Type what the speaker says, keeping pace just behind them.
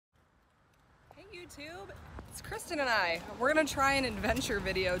YouTube? It's Kristen and I. We're gonna try an adventure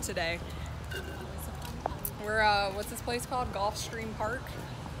video today. We're, what's this place called? Gulfstream Park.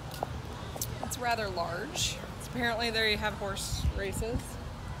 It's rather large. Apparently they have horse races.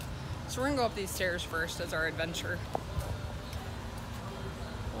 So we're gonna go up these stairs first as our adventure.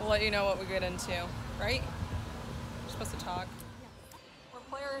 We'll let you know what we get into, right? We're supposed to talk. We're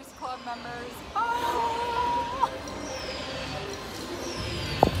Players Club members. Oh!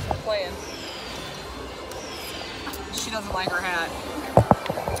 We're playing. She doesn't like her hat.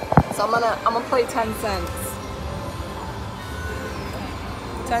 So I'm gonna play 10 cents.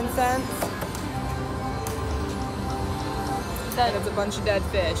 10 cents. And it's a bunch of dead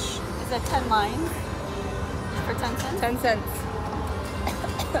fish. Is that 10 lines for 10 cents? 10 cents.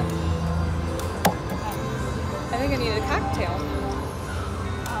 I think I need a cocktail.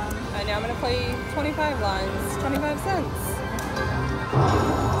 And now I'm gonna play 25 lines, 25 cents.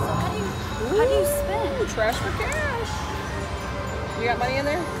 So how do you spend? Trash for cash. You got money in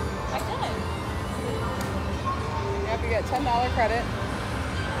there? I did. Yep, you get $10 credit.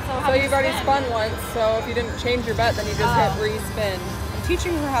 So you've already spun once, so if you didn't change your bet, then you just hit re-spin. I'm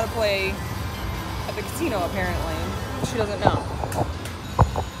teaching her how to play at the casino, apparently. She doesn't know.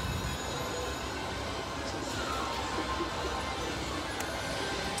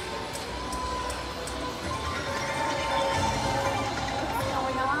 What's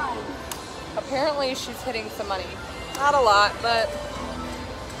going on? Apparently she's hitting some money. Not a lot, but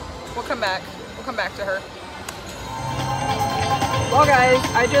we'll come back. We'll come back to her. Well guys,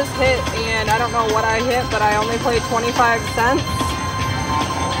 I just hit, and I don't know what I hit, but I only played 25 cents.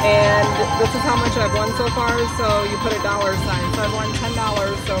 And this is how much I've won so far, so you put a dollar sign. So I've won $10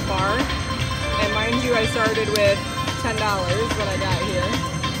 so far. And mind you, I started with $10 when I got here.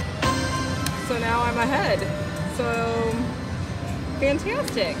 So now I'm ahead. So,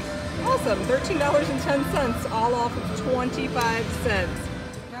 fantastic. Awesome, $13.10, all off of 25 cents.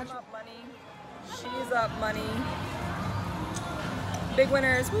 I'm up money, she's up money. Big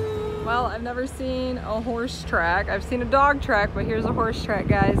winners, woo! Well, I've never seen a horse track. I've seen a dog track, but here's a horse track,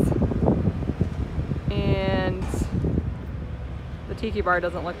 guys. And the tiki bar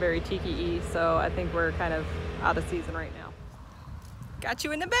doesn't look very tiki-y, so I think we're kind of out of season right now. Got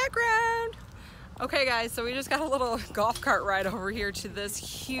you in the background! Okay guys, so we just got a little golf cart ride over here to this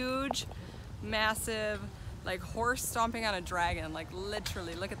huge, massive, like horse stomping on a dragon, like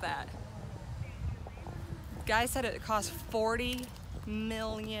literally, look at that. Guy said it cost $40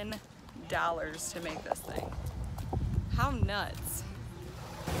 million to make this thing. How nuts.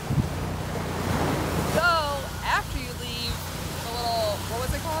 So after you leave the little, what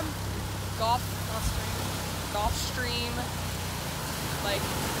was it called? Gulfstream, like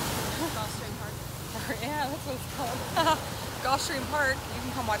Gulfstream Park. yeah, that's what it's called. Gulfstream Park, you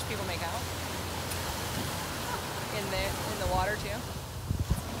can come watch people make out in the water too.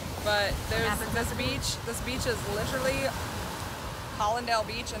 But there's this beach. This beach is literally Hollandale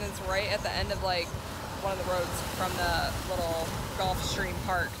Beach, and it's right at the end of like one of the roads from the little Gulfstream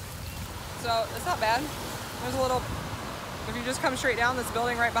Park. So it's not bad. There's a little, if you just come straight down, this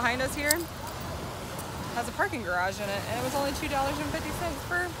building right behind us here has a parking garage in it, and it was only $2.50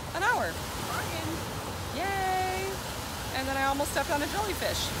 for an hour. Bargain. Yay! And then I almost stepped on a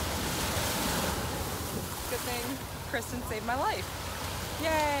jellyfish. Good thing Kristen saved my life.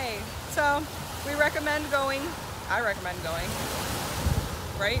 Yay! So we recommend going. I recommend going.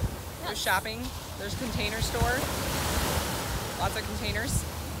 Right? Yes. There's shopping. There's Container Store. Lots of containers.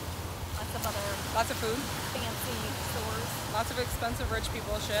 Lots of food. Fancy stores. Lots of expensive rich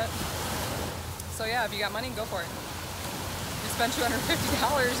people shit. So yeah, if you got money, go for it. You spend $250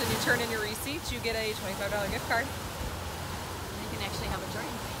 and you turn in your receipts, you get a $25 gift card. And you can actually have a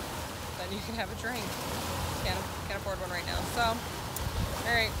drink. Then you can have a drink. Can't afford one right now. So, all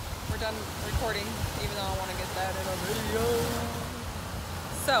right, we're done recording, even though I want to get that in a video.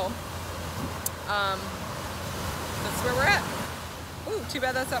 So, that's where we're at. Ooh, too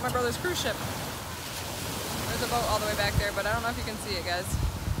bad that's not my brother's cruise ship. There's a boat all the way back there, but I don't know if you can see it, guys.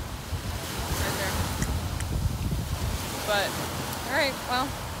 Right there. But, all right, well,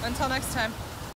 until next time.